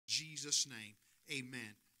Jesus' name,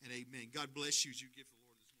 amen and amen. God bless you as you give the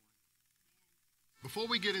Lord this morning. Before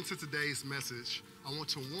we get into today's message, I want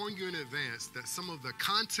to warn you in advance that some of the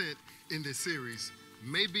content in this series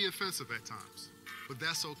may be offensive at times, but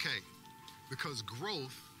that's okay, because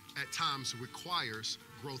growth at times requires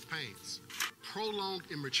growth pains.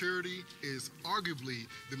 Prolonged immaturity is arguably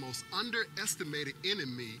the most underestimated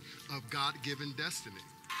enemy of God-given destiny.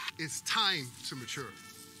 It's time to mature.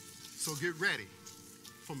 So get ready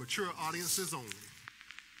for mature audiences only.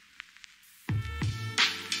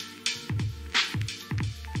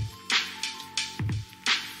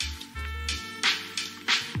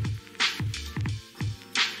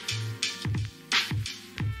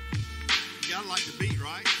 You gotta like the beat,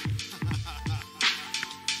 right?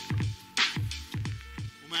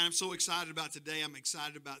 Well, man, I'm so excited about today. I'm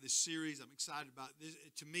excited about this series. I'm excited about this.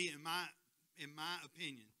 To me, in my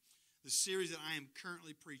opinion, the series that I am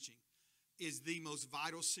currently preaching is the most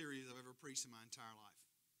vital series I've ever preached in my entire life.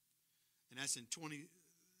 And that's in 9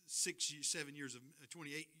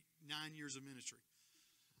 years of ministry.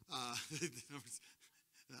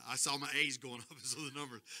 I saw my A's going up, so the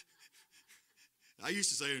numbers. I used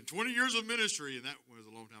to say in 20 years of ministry, and that was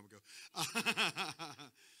a long time ago.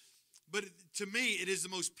 But to me, it is the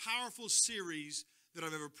most powerful series that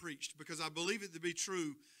I've ever preached, because I believe it to be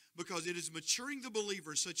true, because it is maturing the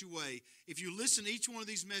believer in such a way. If you listen to each one of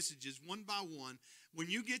these messages one by one, when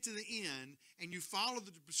you get to the end and you follow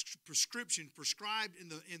the prescription prescribed in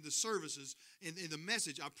the services, in the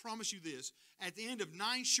message, I promise you this, at the end of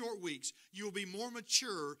 9 short weeks, you will be more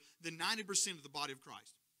mature than 90% of the body of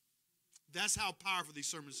Christ. That's how powerful these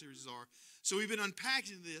sermon series are. So we've been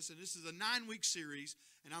unpacking this, and this is a 9-week series,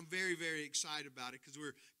 and I'm very, very excited about it, because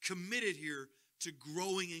we're committed here to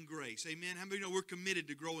growing in grace. Amen. How many know we're committed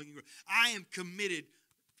to growing in grace? I am committed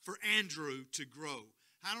for Andrew to grow.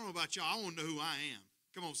 I don't know about y'all. I want to know who I am.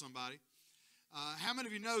 Come on, somebody. How many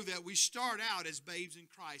of you know that we start out as babes in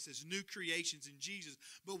Christ, as new creations in Jesus,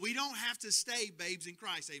 but we don't have to stay babes in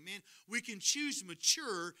Christ. Amen. We can choose to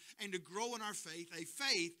mature and to grow in our faith, a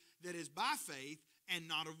faith that is by faith and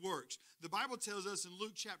not of works. The Bible tells us in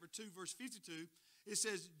Luke chapter 2, verse 52, it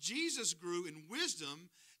says, Jesus grew in wisdom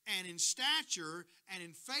and in stature and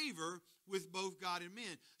in favor with both God and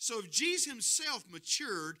men. So if Jesus himself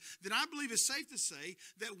matured, then I believe it's safe to say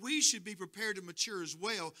that we should be prepared to mature as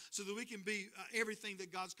well, so that we can be everything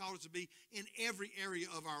that God's called us to be in every area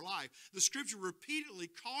of our life. The scripture repeatedly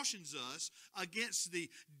cautions us against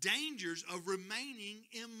the dangers of remaining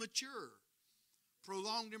immature.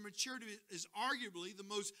 Prolonged immaturity is arguably the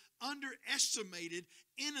most underestimated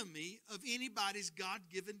enemy of anybody's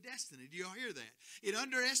God-given destiny. Do y'all hear that? It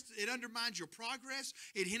undermines your progress.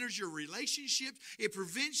 It hinders your relationships. It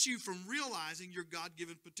prevents you from realizing your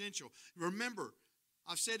God-given potential. Remember,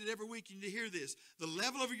 I've said it every week, you need to hear this. The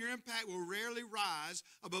level of your impact will rarely rise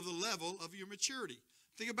above the level of your maturity.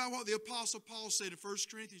 Think about what the Apostle Paul said in 1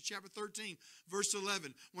 Corinthians chapter 13, verse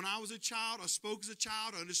 11. When I was a child, I spoke as a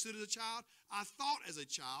child, I understood as a child, I thought as a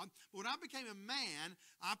child. But when I became a man,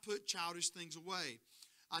 I put childish things away.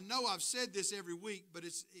 I know I've said this every week, but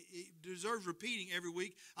it deserves repeating every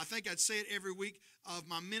week. I think I'd say it every week of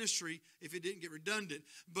my ministry if it didn't get redundant.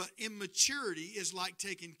 But immaturity is like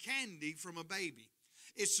taking candy from a baby.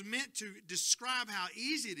 It's meant to describe how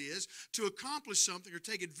easy it is to accomplish something or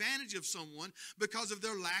take advantage of someone because of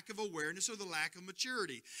their lack of awareness or the lack of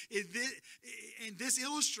maturity. And this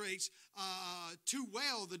illustrates too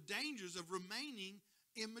well the dangers of remaining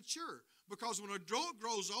immature. Because when an adult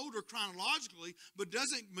grows older chronologically but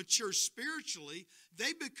doesn't mature spiritually,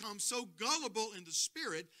 they become so gullible in the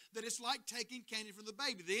spirit that it's like taking candy from the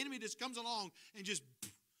baby. The enemy just comes along and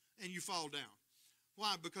you fall down.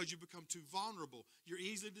 Why? Because you become too vulnerable. You're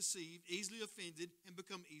easily deceived, easily offended, and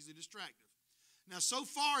become easily distracted. Now, so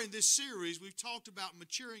far in this series, we've talked about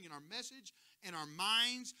maturing in our message and our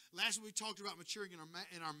minds. Last week, we talked about maturing in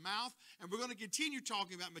our mouth. And we're going to continue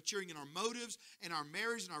talking about maturing in our motives, and our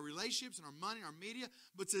marriage, and our relationships, and our money, and our media.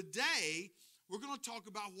 But today, we're going to talk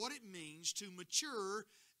about what it means to mature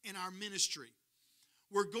in our ministry.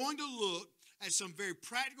 We're going to look at some very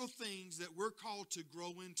practical things that we're called to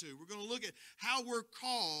grow into. We're going to look at how we're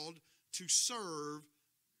called to serve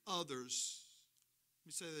others. Let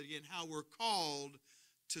me say that again, how we're called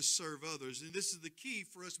to serve others. And this is the key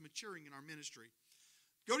for us maturing in our ministry.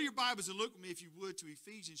 Go to your Bibles and look with me, if you would, to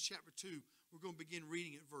Ephesians chapter 2. We're going to begin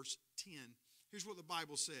reading at verse 10. Here's what the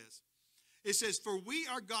Bible says. It says, "For we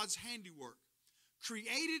are God's handiwork,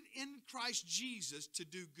 created in Christ Jesus to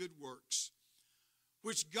do good works,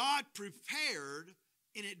 which God prepared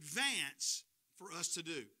in advance for us to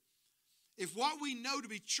do." if what we know to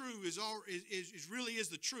be true is really is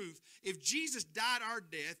the truth, if Jesus died our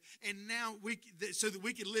death and now so that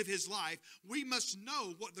we can live his life, we must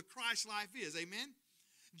know what the Christ life is. Amen?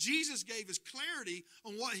 Jesus gave us clarity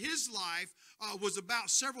on what his life was about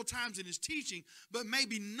several times in his teaching, but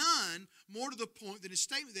maybe none more to the point than his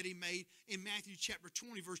statement that he made in Matthew chapter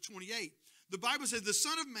 20, verse 28. The Bible says, the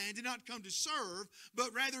Son of Man did not come to serve,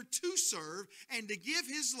 but rather to serve and to give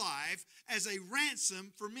his life as a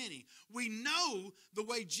ransom for many. We know the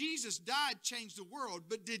way Jesus died changed the world,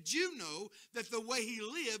 but did you know that the way he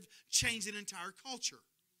lived changed an entire culture?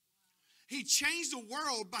 He changed the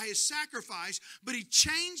world by his sacrifice, but he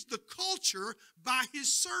changed the culture by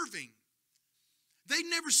his serving. They'd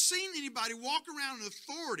never seen anybody walk around in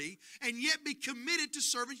authority and yet be committed to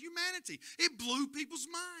serving humanity. It blew people's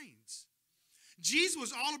minds. Jesus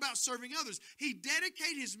was all about serving others. He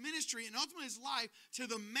dedicated his ministry and ultimately his life to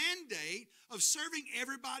the mandate of serving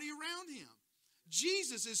everybody around him.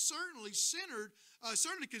 Jesus is certainly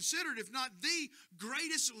considered, if not the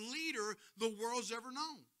greatest leader the world's ever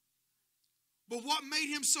known. But what made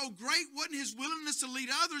him so great wasn't his willingness to lead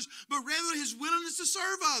others, but rather his willingness to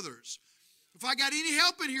serve others. If I got any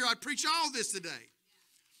help in here, I'd preach all this today.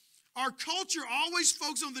 Our culture always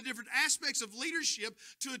focuses on the different aspects of leadership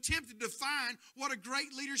to attempt to define what a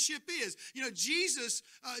great leadership is. You know, Jesus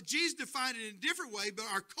defined it in a different way, but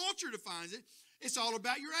our culture defines it. It's all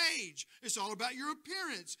about your age. It's all about your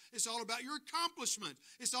appearance. It's all about your accomplishment.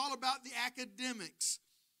 It's all about the academics.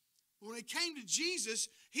 When it came to Jesus,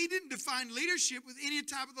 he didn't define leadership with any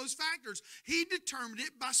type of those factors. He determined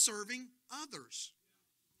it by serving others.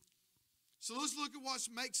 So let's look at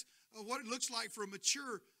what it looks like for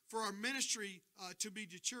our ministry to be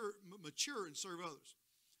mature and serve others.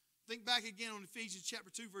 Think back again on Ephesians chapter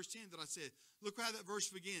 2, verse 10 that I said. Look how that verse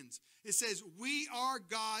begins. It says, we are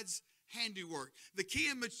God's handiwork. The key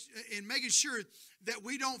in making sure that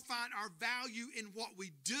we don't find our value in what we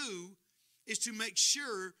do is to make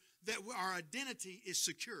sure that our identity is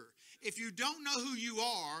secure. If you don't know who you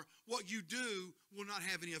are, what you do will not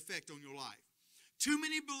have any effect on your life. Too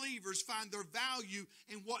many believers find their value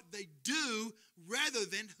in what they do rather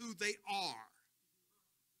than who they are.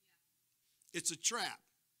 It's a trap.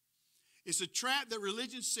 It's a trap that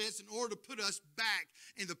religion sets in order to put us back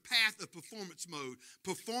in the path of performance mode,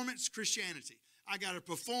 performance Christianity. I got to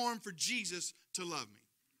perform for Jesus to love me.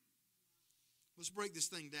 Let's break this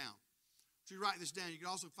thing down. If you write this down, you can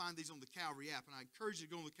also find these on the Calvary app, and I encourage you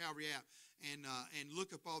to go on the Calvary app and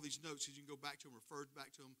look up all these notes so you can go back to them, refer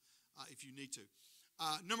back to them if you need to.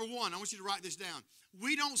 Number one, I want you to write this down.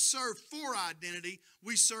 We don't serve for identity,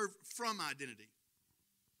 we serve from identity.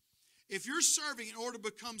 If you're serving in order to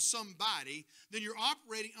become somebody, then you're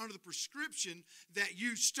operating under the prescription that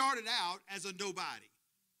you started out as a nobody.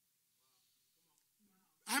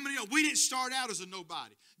 How many know we didn't start out as a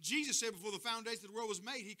nobody? Jesus said before the foundation of the world was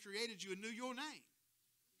made, he created you and knew your name.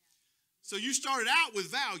 So you started out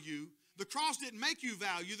with value. The cross didn't make you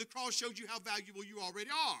value. The cross showed you how valuable you already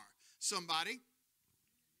are. Somebody.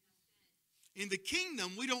 In the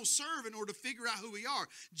kingdom, we don't serve in order to figure out who we are.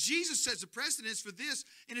 Jesus sets a precedence for this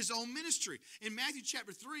in his own ministry. In Matthew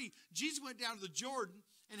chapter 3, Jesus went down to the Jordan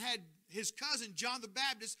and had his cousin John the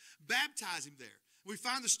Baptist baptize him there. We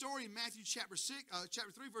find the story in Matthew chapter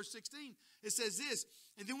 3, verse 16. It says this,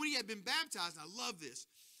 and then when he had been baptized, and I love this,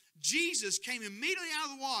 Jesus came immediately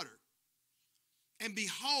out of the water, and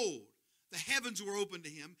behold, the heavens were opened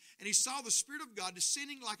to him, and he saw the Spirit of God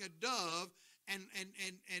descending like a dove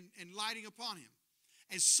and lighting upon him.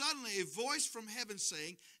 And suddenly a voice from heaven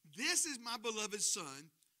saying, this is my beloved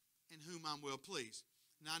Son, in whom I'm well pleased.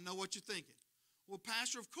 Now I know what you're thinking. Well,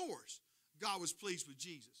 Pastor, of course, God was pleased with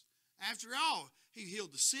Jesus. After all, he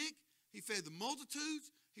healed the sick, he fed the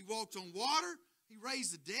multitudes, he walked on water, he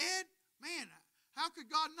raised the dead. Man, how could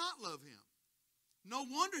God not love him? No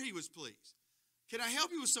wonder he was pleased. Can I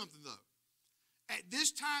help you with something, though? At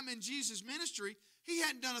this time in Jesus' ministry, he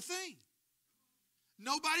hadn't done a thing.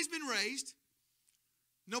 Nobody's been raised.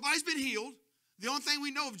 Nobody's been healed. The only thing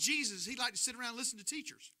we know of Jesus is he liked to sit around and listen to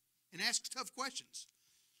teachers and ask tough questions.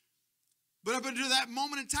 But up until that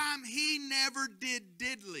moment in time, he never did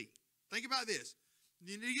diddly. Think about this.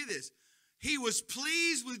 You need to get this. He was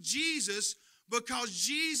pleased with Jesus because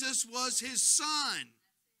Jesus was his son.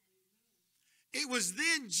 It was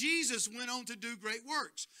then Jesus went on to do great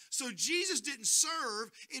works. So Jesus didn't serve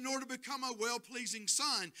in order to become a well-pleasing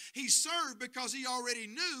son. He served because he already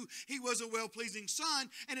knew he was a well-pleasing son,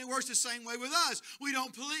 and it works the same way with us.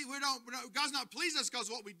 God's not pleased with us because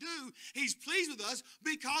of what we do. He's pleased with us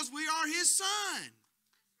because we are his son.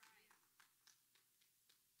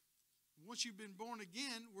 Once you've been born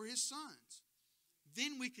again, we're his sons.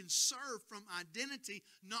 then we can serve from identity,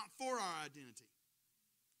 not for our identity.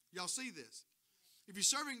 Y'all see this? If you're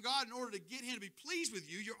serving God in order to get him to be pleased with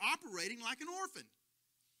you, you're operating like an orphan.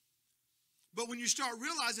 But when you start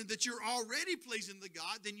realizing that you're already pleasing to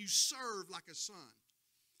God, then you serve like a son.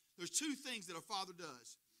 There's two things that a father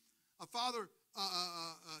does. A father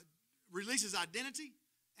releases identity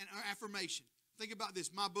and affirmation. Think about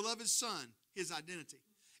this. My beloved son, his identity.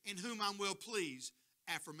 In whom I'm well pleased,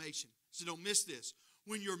 affirmation. So don't miss this.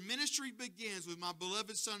 When your ministry begins with my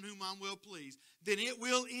beloved son, whom I'm well pleased, then it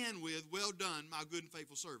will end with, well done, my good and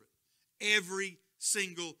faithful servant. Every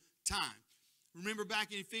single time. Remember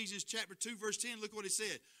back in Ephesians chapter 2, verse 10, look what it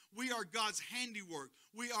said. We are God's handiwork.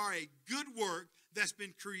 We are a good work that's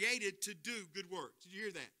been created to do good work. Did you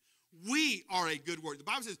hear that? We are a good work. The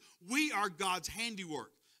Bible says we are God's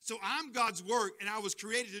handiwork. So I'm God's work, and I was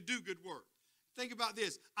created to do good work. Think about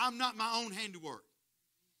this. I'm not my own handiwork.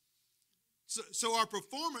 So our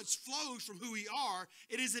performance flows from who we are.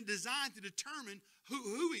 It isn't designed to determine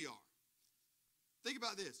who we are. Think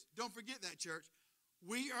about this. Don't forget that, church.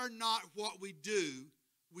 We are not what we do.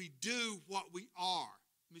 We do what we are.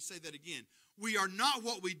 Let me say that again. We are not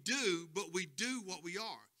what we do, but we do what we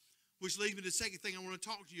are. Which leads me to the second thing I want to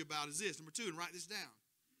talk to you about is this. Number 2, and write this down.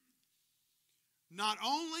 We not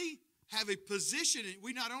only have a position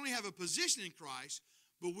in Christ,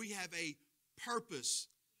 but we have a purpose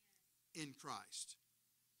in Christ.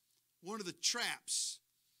 One of the traps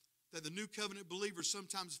that the new covenant believers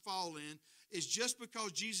sometimes fall in is just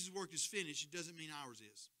because Jesus' work is finished, it doesn't mean ours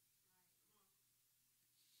is.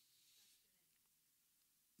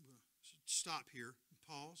 Stop here and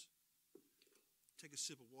pause. Take a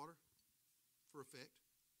sip of water for effect.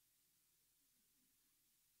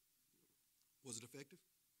 Was it effective?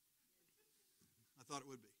 I thought it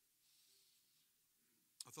would be.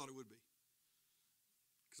 I thought it would be.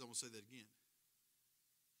 Because I'm going to say that again.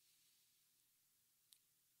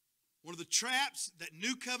 One of the traps that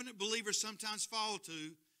new covenant believers sometimes fall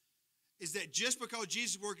to is that just because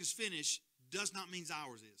Jesus' work is finished does not mean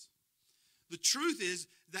ours is. The truth is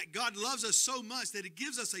that God loves us so much that He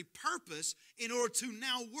gives us a purpose in order to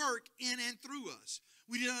now work in and through us.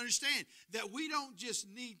 We need to understand that we don't just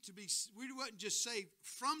we wasn't just saved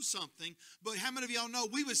from something, but how many of y'all know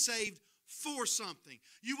we were saved for something?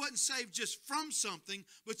 You wasn't saved just from something,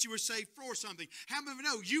 but you were saved for something. How many of you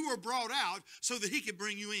know you were brought out so that He could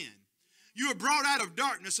bring you in? You were brought out of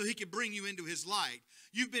darkness so He could bring you into His light.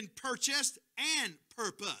 You've been purchased and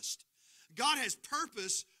purposed. God has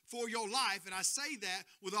purpose for your life, and I say that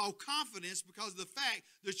with all confidence because the fact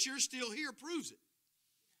that you're still here proves it.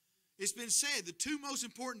 It's been said the 2 most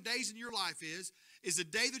important days in your life is the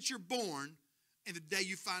day that you're born and the day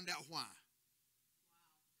you find out why.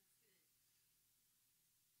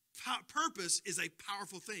 Purpose is a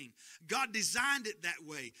powerful thing. God designed it that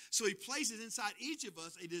way. So He places inside each of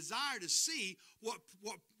us a desire to see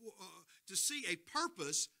to see a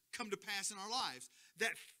purpose come to pass in our lives.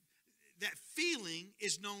 That feeling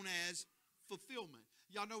is known as fulfillment.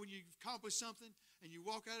 Y'all know when you accomplish something and you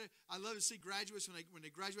walk out of it. I love to see graduates when they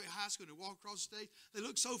graduate high school and they walk across the stage. They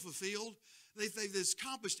look so fulfilled. They've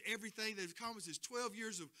accomplished everything. They've accomplished this 12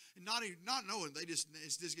 years of not knowing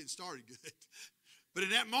it's just getting started good. But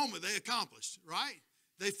in that moment, they accomplished, right?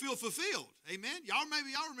 They feel fulfilled. Amen? Y'all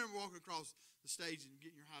remember walking across the stage and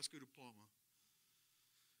getting your high school diploma.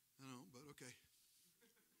 I don't know, but okay.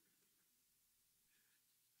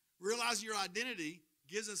 Realizing your identity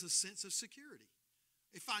gives us a sense of security.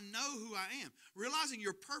 If I know who I am, realizing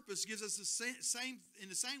your purpose gives us in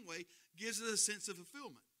the same way, gives us a sense of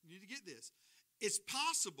fulfillment. You need to get this. It's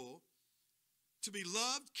possible to be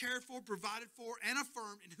loved, cared for, provided for, and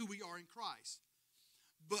affirmed in who we are in Christ.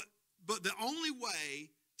 But the only way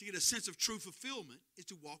to get a sense of true fulfillment is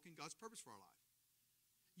to walk in God's purpose for our life.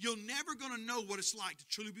 You're never going to know what it's like to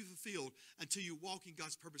truly be fulfilled until you walk in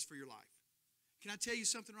God's purpose for your life. Can I tell you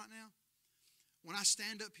something right now? When I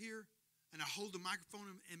stand up here and I hold the microphone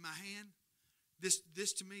in my hand,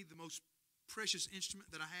 this to me, the most precious instrument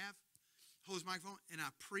that I have, hold this microphone and I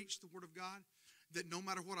preach the Word of God, that no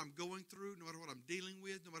matter what I'm going through, no matter what I'm dealing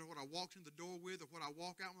with, no matter what I walked in the door with or what I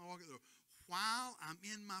walk out when I walk out the door, while I'm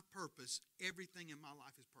in my purpose, everything in my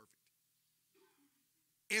life is perfect.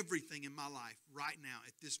 Everything in my life right now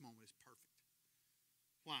at this moment is perfect.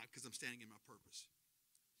 Why? Because I'm standing in my purpose.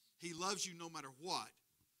 He loves you no matter what,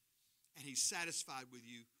 and He's satisfied with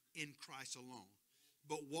you in Christ alone.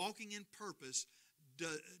 But walking in purpose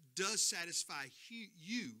does satisfy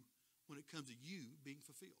you when it comes to you being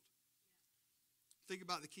fulfilled. Think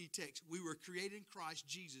about the key text. We were created in Christ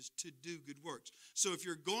Jesus to do good works. So if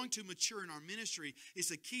you're going to mature in our ministry,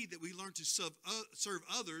 it's a key that we learn to serve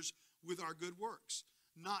others with our good works.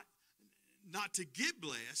 Not to get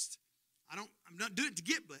blessed. I'm not doing it to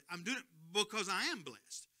get blessed. I'm doing it because I am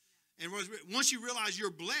blessed. And once you realize you're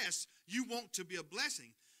blessed, you want to be a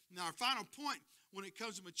blessing. Now, our final point when it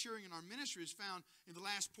comes to maturing in our ministry is found in the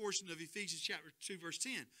last portion of Ephesians chapter 2, verse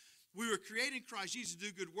 10. We were created in Christ Jesus to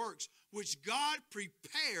do good works, which God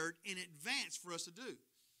prepared in advance for us to do.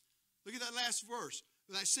 Look at that last verse,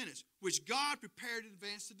 that sentence, which God prepared in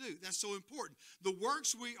advance to do. That's so important. The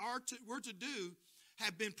works we're to do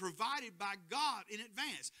have been provided by God in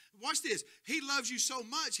advance. Watch this. He loves you so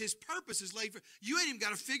much, his purpose is laid for you. Ain't even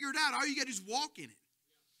got to figure it out. All you got to do is walk in it.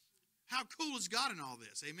 How cool is God in all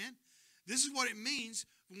this? Amen? This is what it means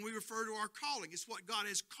when we refer to our calling. It's what God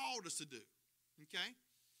has called us to do. Okay?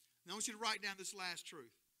 Now I want you to write down this last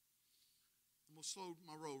truth. I'm going to slow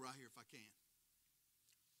my roll right here if I can.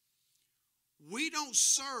 We don't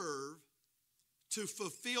serve to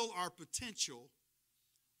fulfill our potential.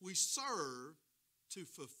 We serve to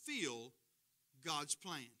fulfill God's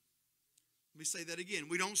plan. Let me say that again.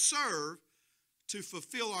 We don't serve to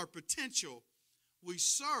fulfill our potential. We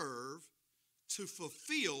serve to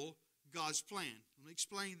fulfill God's plan. Let me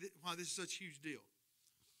explain why this is such a huge deal.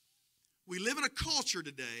 We live in a culture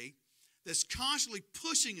today that's constantly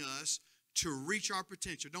pushing us to reach our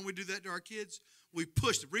potential. Don't we do that to our kids? We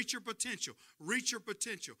push them. Reach your potential. Reach your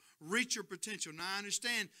potential. Reach your potential. Now, I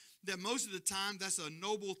understand that most of the time that's a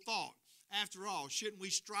noble thought. After all, shouldn't we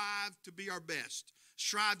strive to be our best?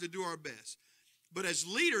 Strive to do our best. But as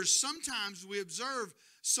leaders, sometimes we observe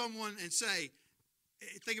someone and say,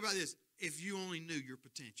 think about this, if you only knew your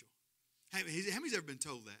potential. How many's ever been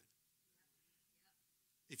told that?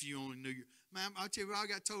 If you only knew your... Man, I'll tell you what, I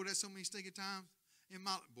got told that so many stinking times in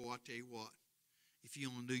my... Boy, I'll tell you what, if you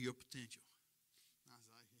only knew your potential. I was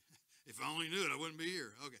like, if I only knew it, I wouldn't be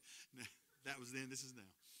here. Okay, now, that was then, this is now.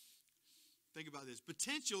 Think about this.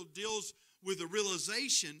 Potential deals with the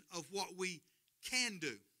realization of what we can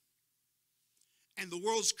do. And the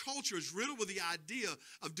world's culture is riddled with the idea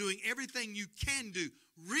of doing everything you can do.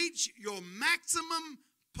 Reach your maximum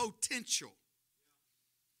potential.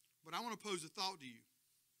 But I want to pose a thought to you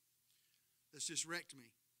that's just wrecked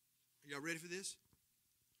me. Are y'all ready for this?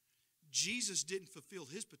 Jesus didn't fulfill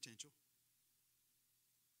his potential.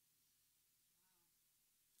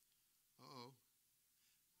 Uh-oh.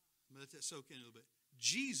 I'm going to let that soak in a little bit.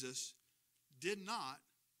 Jesus did not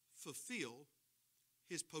fulfill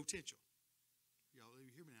his potential. Y'all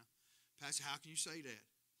hear me now? Pastor, how can you say that?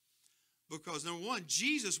 Because number one,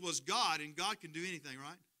 Jesus was God, and God can do anything,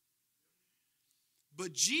 right?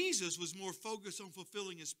 But Jesus was more focused on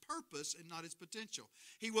fulfilling his purpose and not his potential.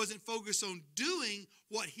 He wasn't focused on doing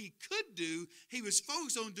what he could do. He was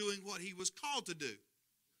focused on doing what he was called to do.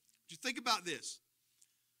 Just think about this.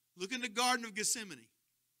 Look in the Garden of Gethsemane.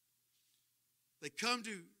 They come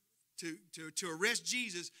to arrest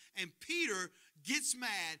Jesus, and Peter gets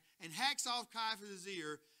mad and hacks off Caiaphas'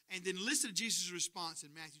 ear, and then listen to Jesus' response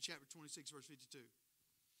in Matthew chapter 26, verse 52.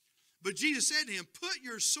 But Jesus said to him, put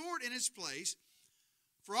your sword in its place,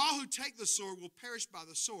 for all who take the sword will perish by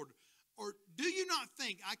the sword. Or do you not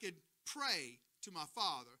think I could pray to my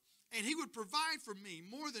Father, and he would provide for me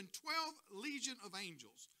more than 12 legion of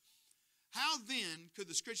angels? How then could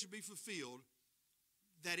the scripture be fulfilled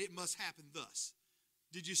that it must happen thus?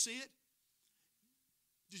 Did you see it?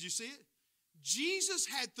 Did you see it? Jesus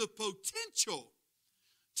had the potential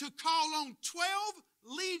to call on 12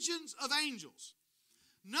 legions of angels.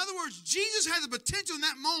 In other words, Jesus had the potential in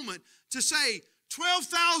that moment to say,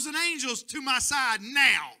 12,000 angels to my side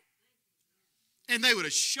now. And they would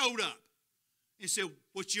have showed up and said,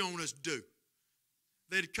 what you want us to do?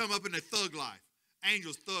 They'd come up in their thug life.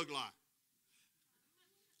 Angels thug life.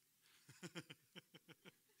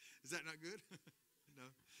 Is that not good? No,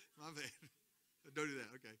 my bad. Don't do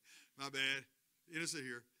that. Okay, my bad. Innocent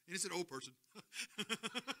here. Innocent old person.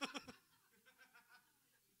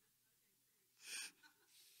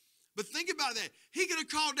 But think about that. He could have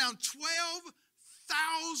called down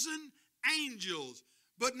 12,000 angels.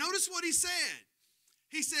 But notice what he said.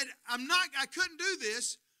 He said, I couldn't do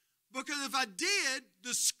this because if I did,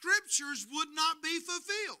 the scriptures would not be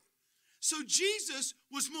fulfilled. So Jesus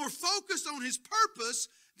was more focused on his purpose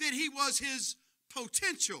than he was his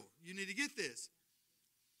potential. You need to get this.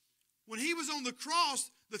 When he was on the cross,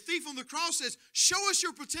 the thief on the cross says, show us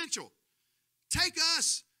your potential. Take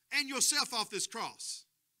us and yourself off this cross.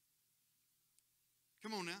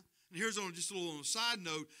 Come on now. And here's on just a little side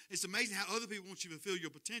note. It's amazing how other people want you to fulfill your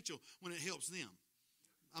potential when it helps them.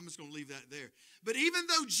 I'm just going to leave that there. But even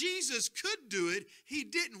though Jesus could do it, he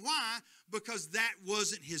didn't. Why? Because that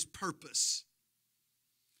wasn't his purpose.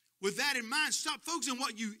 With that in mind, stop focusing on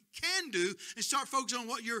what you can do and start focusing on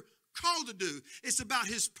what you're called to do. It's about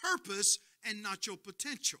his purpose and not your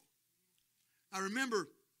potential. I remember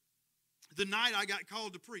the night I got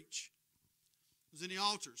called to preach. It was in the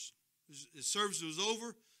altars. The service was over.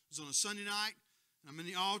 It was on a Sunday night. And I'm in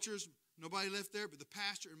the altars. Nobody left there but the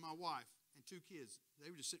pastor and my wife and 2 kids. They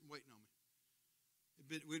were just sitting waiting on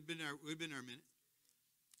me. We'd been there a minute.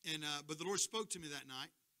 And but the Lord spoke to me that night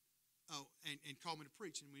and called me to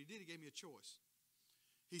preach. And when he did, he gave me a choice.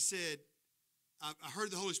 He said, I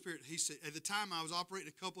heard the Holy Spirit. He said, at the time I was operating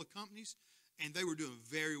a couple of companies, and they were doing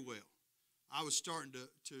very well. I was starting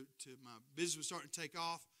my business was starting to take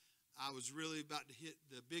off. I was really about to hit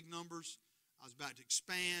the big numbers. I was about to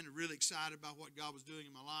expand, really excited about what God was doing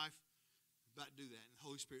in my life. About to do that. And the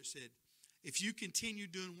Holy Spirit said, if you continue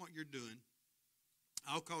doing what you're doing,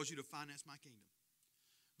 I'll cause you to finance my kingdom.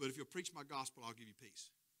 But if you'll preach my gospel, I'll give you peace.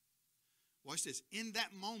 Watch this. In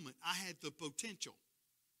that moment, I had the potential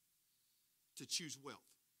to choose wealth.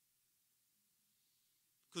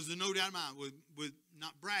 Because there's no doubt in my mind, with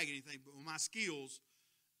not bragging anything, but with my skills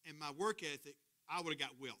and my work ethic, I would have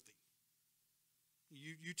got wealthy.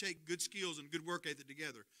 You take good skills and good work ethic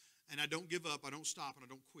together, and I don't give up, I don't stop, and I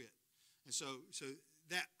don't quit. And so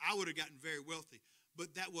that I would have gotten very wealthy,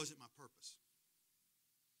 but that wasn't my purpose.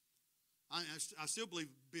 I still believe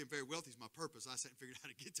being very wealthy is my purpose. I just haven't figured out how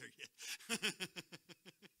to get there yet.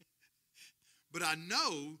 But I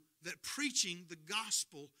know that preaching the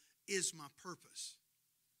gospel is my purpose.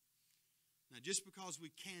 Now, just because we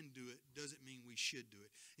can do it doesn't mean we should do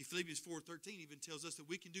it. In Philippians 4:13 even tells us that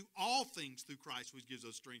we can do all things through Christ, which gives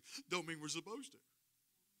us strength. Don't mean we're supposed to.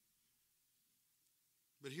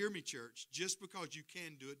 But hear me, church, just because you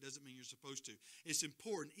can do it doesn't mean you're supposed to. It's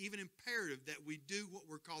important, even imperative, that we do what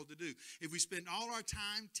we're called to do. If we spend all our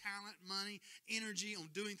time, talent, money, energy on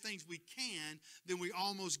doing things we can, then we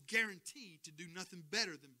almost guarantee to do nothing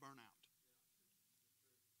better than burn out.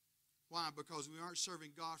 Why? Because we aren't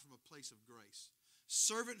serving God from a place of grace.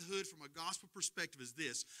 Servanthood from a gospel perspective is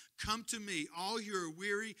this: come to me, all you are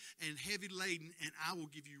weary and heavy laden, and I will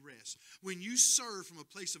give you rest. When you serve from a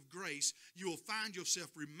place of grace, you will find yourself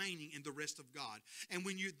remaining in the rest of God. And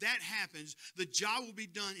when that happens, the job will be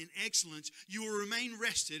done in excellence. You will remain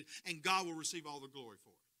rested, and God will receive all the glory for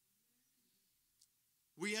it.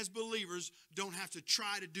 We as believers don't have to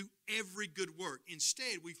try to do every good work.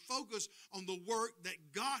 Instead, we focus on the work that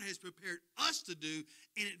God has prepared us to do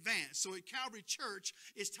in advance. So at Calvary Church,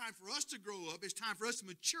 it's time for us to grow up. It's time for us to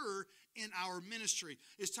mature in our ministry.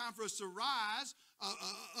 It's time for us to rise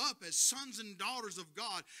up as sons and daughters of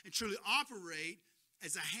God and truly operate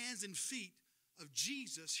as the hands and feet of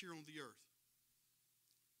Jesus here on the earth.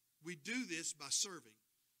 We do this by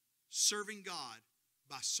serving God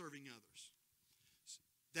by serving others.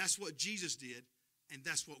 That's what Jesus did, and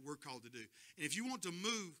that's what we're called to do. And if you want to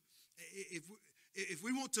move, if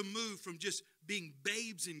we want to move from just being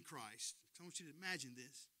babes in Christ, I want you to imagine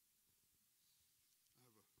this.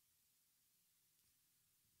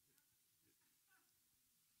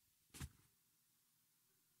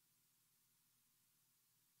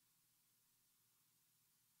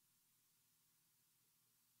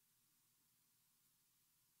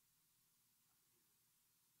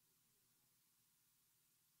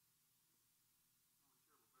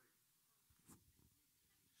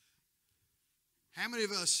 How many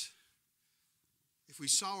of us, if we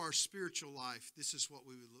saw our spiritual life, this is what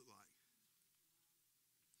we would look like?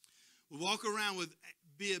 We walk around with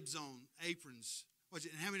bibs on, aprons. Watch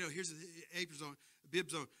it. And how many know, here's the aprons on,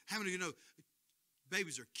 bibs on. How many of you know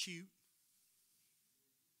babies are cute?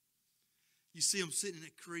 You see them sitting in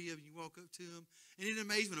that crib and you walk up to them. And isn't it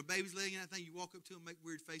amazing when a baby's laying in that thing, you walk up to them and make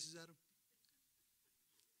weird faces at them?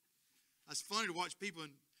 It's funny to watch people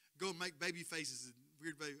and go and make baby faces and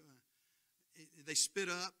weird baby. They spit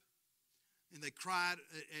up and they cry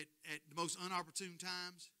at the most unopportune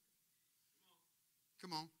times.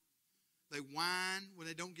 Come on. They whine when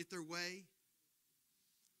they don't get their way.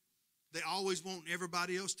 They always want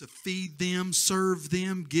everybody else to feed them, serve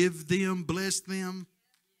them, give them, bless them.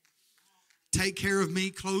 Take care of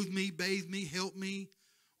me, clothe me, bathe me, help me,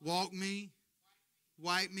 walk me,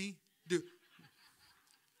 wipe me.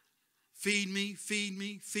 Feed me, feed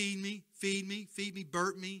me, feed me, feed me, feed me,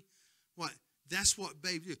 burp me. What? That's what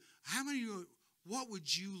babies do. How many of you, what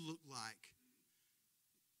would you look like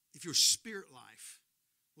if your spirit life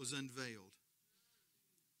was unveiled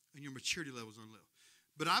and your maturity level was unveiled?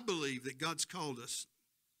 But I believe that God's called us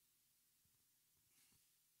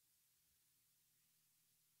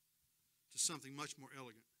to something much more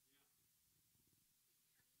elegant.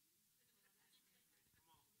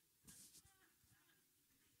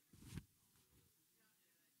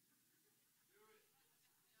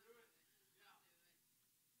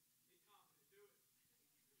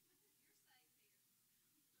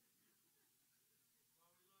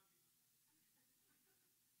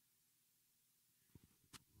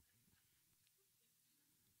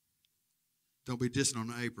 Don't be dissing on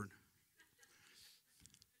the apron.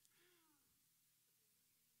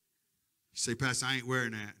 You say, Pastor, I ain't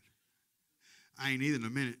wearing that. I ain't either in a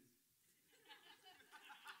minute.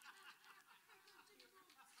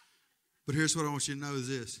 But here's what I want you to know is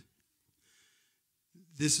this.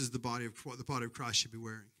 This is what the body of Christ should be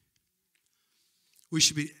wearing. We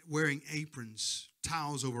should be wearing aprons,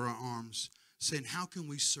 towels over our arms, saying, how can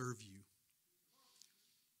we serve you?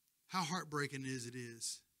 How heartbreaking is it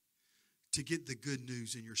to get the good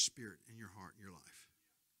news in your spirit, in your heart, in your life.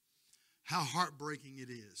 How heartbreaking it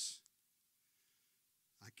is.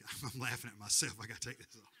 I'm laughing at myself. I got to take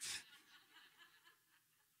this off.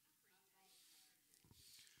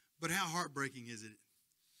 But how heartbreaking is it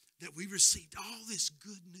that we received all this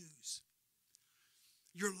good news?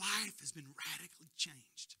 Your life has been radically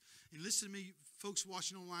changed. And listen to me, folks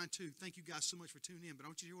watching online too. Thank you guys so much for tuning in. But I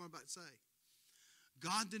want you to hear what I'm about to say.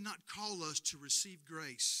 God did not call us to receive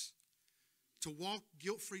grace, to walk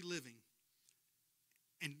guilt-free living,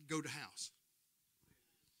 and go to house.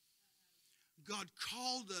 God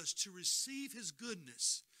called us to receive His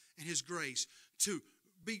goodness and His grace, to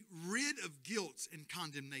be rid of guilt and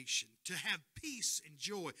condemnation, to have peace and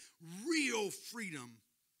joy, real freedom.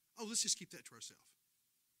 Oh, let's just keep that to ourselves.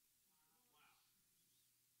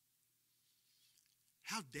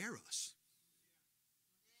 How dare us?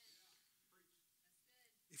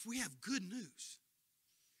 If we have good news.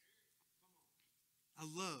 I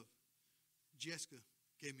love, Jessica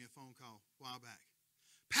gave me a phone call a while back.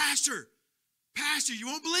 Pastor, you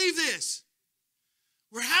won't believe this.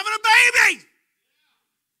 We're having a baby.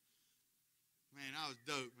 Man, I was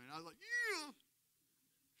dope, man. I was like, yeah.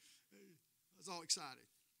 I was all excited.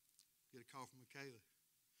 Get a call from Michaela.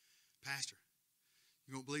 Pastor,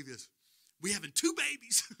 you won't believe this. We having 2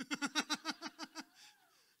 babies. I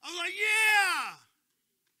was like, yeah.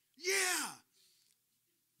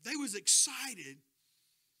 They was excited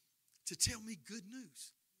to tell me good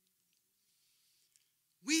news.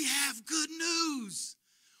 We have good news.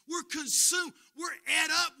 We're consumed. We're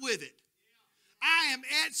ate up with it. I am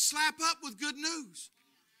slap up with good news.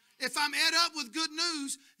 If I'm ate up with good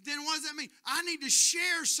news, then what does that mean? I need to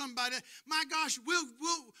share somebody. My gosh,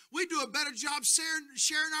 we do a better job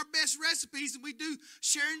sharing our best recipes than we do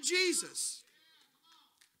sharing Jesus.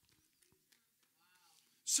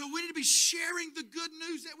 So we need to be sharing the good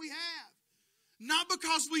news that we have. Not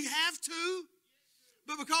because we have to,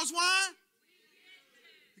 but because why?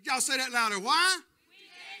 Y'all say that louder. Why?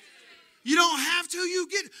 You don't have to. You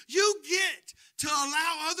get to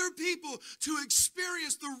allow other people to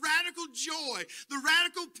experience the radical joy, the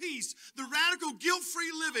radical peace, the radical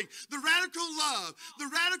guilt-free living, the radical love, the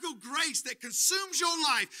radical grace that consumes your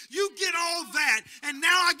life. You get all that, and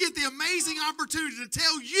now I get the amazing opportunity to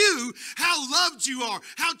tell you how loved you are,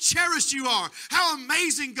 how cherished you are, how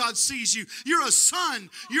amazing God sees you. You're a son,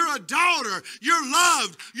 you're a daughter, you're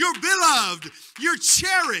loved, you're beloved, you're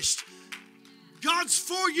cherished. God's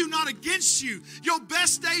for you, not against you. Your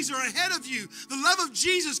best days are ahead of you. The love of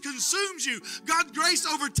Jesus consumes you. God's grace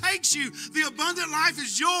overtakes you. The abundant life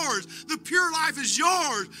is yours. The pure life is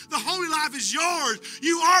yours. The holy life is yours.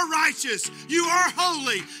 You are righteous. You are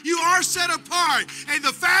holy. You are set apart. And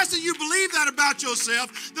the faster you believe that about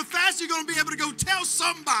yourself, the faster you're going to be able to go tell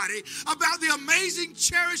somebody about the amazing,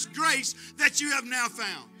 cherished grace that you have now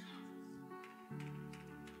found.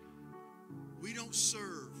 We don't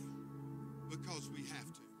serve because we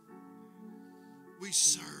have to. We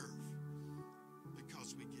serve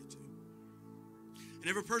because we get to. And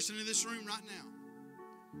every person in this room right now,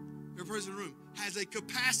 every person in the room has a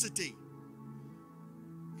capacity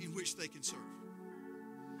in which they can serve.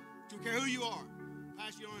 Don't care who you are.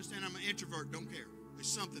 Pastor, you don't understand, I'm an introvert. Don't care. It's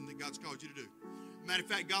something that God's called you to do. Matter of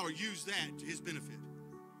fact, God will use that to His benefit.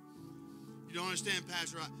 You don't understand,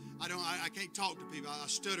 Pastor, I can't talk to people. I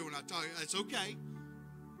stutter when I talk. That's okay.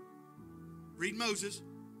 Read Moses.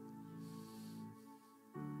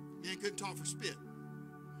 Man couldn't talk for spit.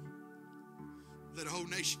 Led a whole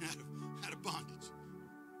nation out of bondage.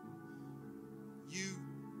 You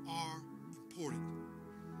are important.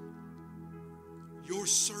 Your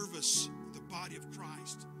service to the body of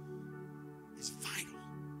Christ is vital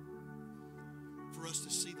for us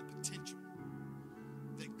to see the potential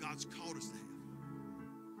that God's called us to have.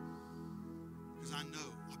 Because I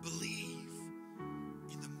know, I believe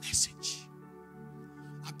in the message.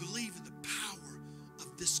 I believe in the power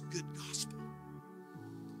of this good gospel.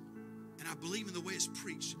 And I believe in the way it's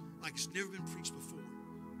preached like it's never been preached before.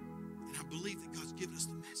 And I believe that God's given us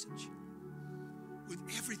the message. With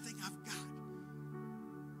everything I've got,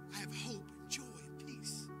 I have hope and joy and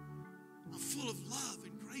peace. I'm full of love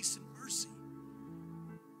and grace and mercy.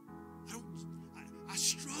 I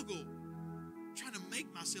struggle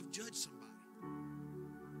myself judge somebody.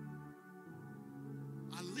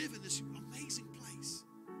 I live in this amazing place.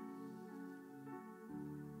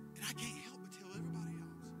 And I can't help but tell everybody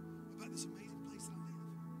else about this amazing place that I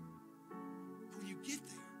live. And when you get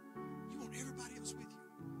there, you want everybody else with you.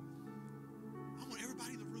 I want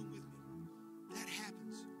everybody in the room with me. That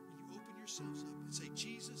happens when you open yourselves up and say,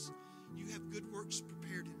 Jesus, you have good works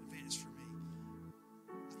prepared in advance for me.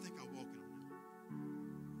 I think I'll walk in them now.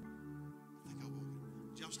 I think I'll walk in them now.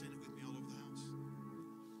 Would y'all stand it with me all over the house?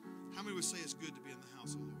 How many would say it's good to be in the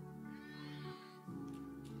house of the Lord?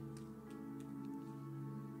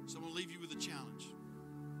 So I'm going to leave you with a challenge.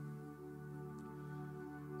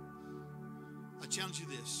 I challenge you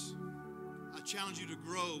this. I challenge you to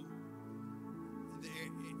grow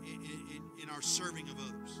in our serving of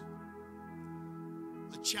others.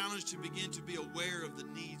 A challenge to begin to be aware of the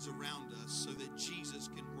needs around us so that Jesus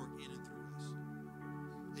can work in and through us.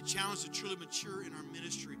 A challenge to truly mature in our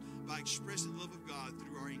ministry by expressing the love of God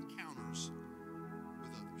through our encounters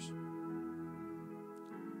with others.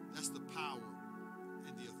 That's the power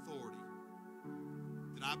and the authority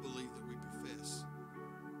that I believe that we profess.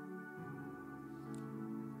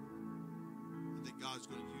 And that God's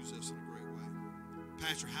going to use us in a great way.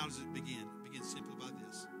 Pastor, how does it begin? It begins simply by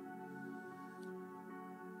this.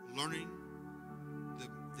 Learning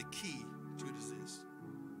the key to it is this.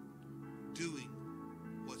 Doing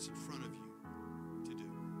what's in front of you to do.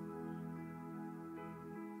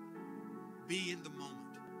 Be in the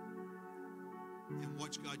moment and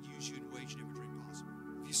watch God use you in ways you never dreamed possible.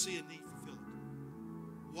 If you see a need, fulfill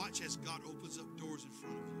it. Watch as God opens up doors in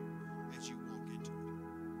front of you as you walk into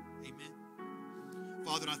it. Amen.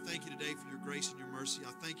 Father, I thank you today for your grace and your mercy.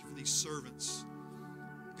 I thank you for these servants.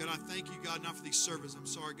 God, I thank you, God, not for these servants. I'm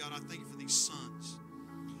sorry, God, I thank you for these sons.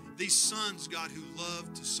 These sons, God, who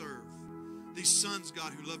love to serve. These sons,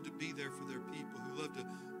 God, who love to be there for their people, who love to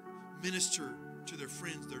minister to their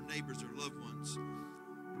friends, their neighbors, their loved ones.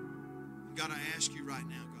 And God, I ask you right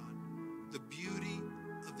now, God, the beauty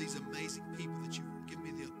of these amazing people that you've given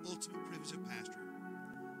me the ultimate privilege of pastoring.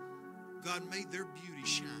 God, may their beauty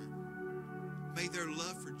shine. May their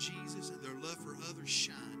love for Jesus and their love for others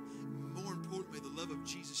shine. More importantly, may the love of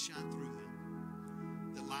Jesus shine through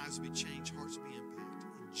them. That lives be changed, hearts be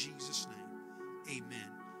impacted. In Jesus' name, amen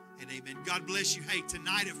and amen. God bless you. Hey,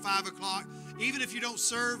 tonight at 5 o'clock, even if you don't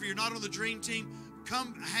serve, you're not on the dream team,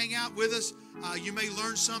 come hang out with us. You may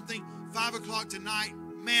learn something. 5 o'clock tonight.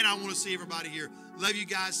 Man, I want to see everybody here. Love you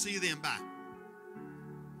guys. See you then. Bye.